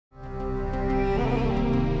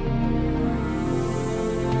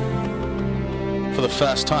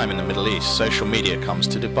first time in the Middle East, social media comes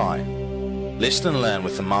to Dubai. Listen and learn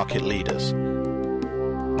with the market leaders.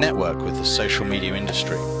 Network with the social media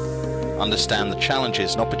industry. Understand the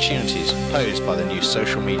challenges and opportunities posed by the new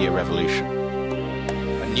social media revolution.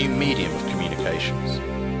 A new medium of communications.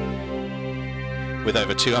 With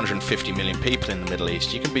over 250 million people in the Middle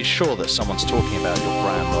East, you can be sure that someone's talking about your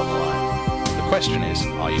brand online. The question is,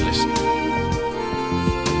 are you listening?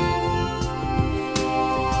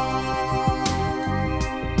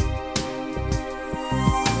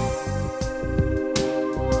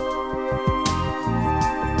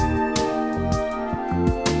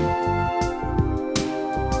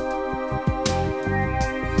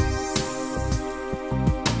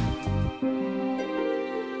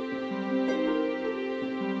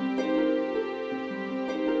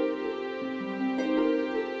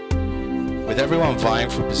 With everyone vying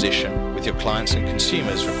for position, with your clients and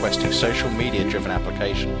consumers requesting social media-driven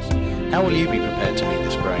applications, how will you be prepared to meet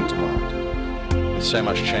this growing demand? With so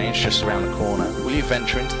much change just around the corner, will you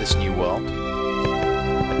venture into this new world?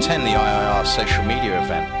 Attend the IIR social media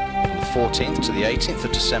event from the 14th to the 18th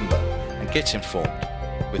of December and get informed.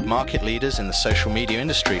 With market leaders in the social media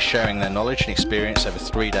industry sharing their knowledge and experience over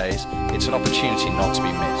 3 days, it's an opportunity not to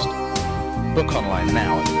be missed. Book online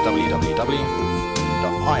now at www.iirme.com/.